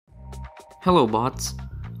Hello bots,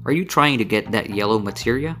 are you trying to get that yellow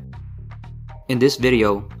materia? In this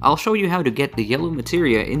video, I'll show you how to get the yellow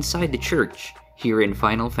materia inside the church here in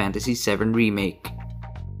Final Fantasy VII Remake.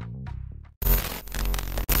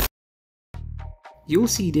 You'll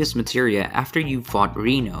see this materia after you've fought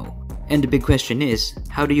Reno, and the big question is,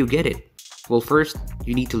 how do you get it? Well, first,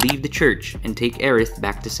 you need to leave the church and take Aerith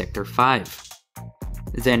back to Sector 5.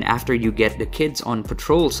 Then after you get the Kids on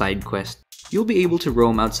Patrol side quest, you'll be able to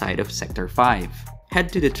roam outside of Sector 5.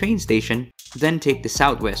 Head to the train station, then take the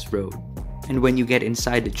southwest road. And when you get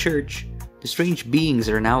inside the church, the strange beings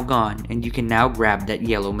are now gone and you can now grab that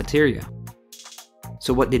yellow materia.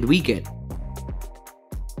 So what did we get?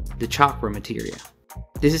 The chakra materia.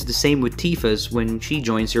 This is the same with Tifa's when she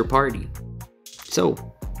joins your party. So,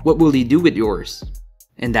 what will you do with yours?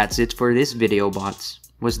 And that's it for this video, bots.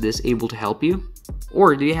 Was this able to help you?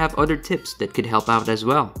 Or do you have other tips that could help out as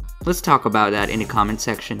well? Let's talk about that in the comment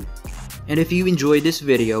section. And if you enjoyed this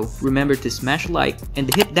video, remember to smash like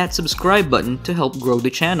and hit that subscribe button to help grow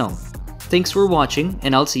the channel. Thanks for watching,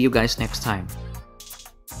 and I'll see you guys next time.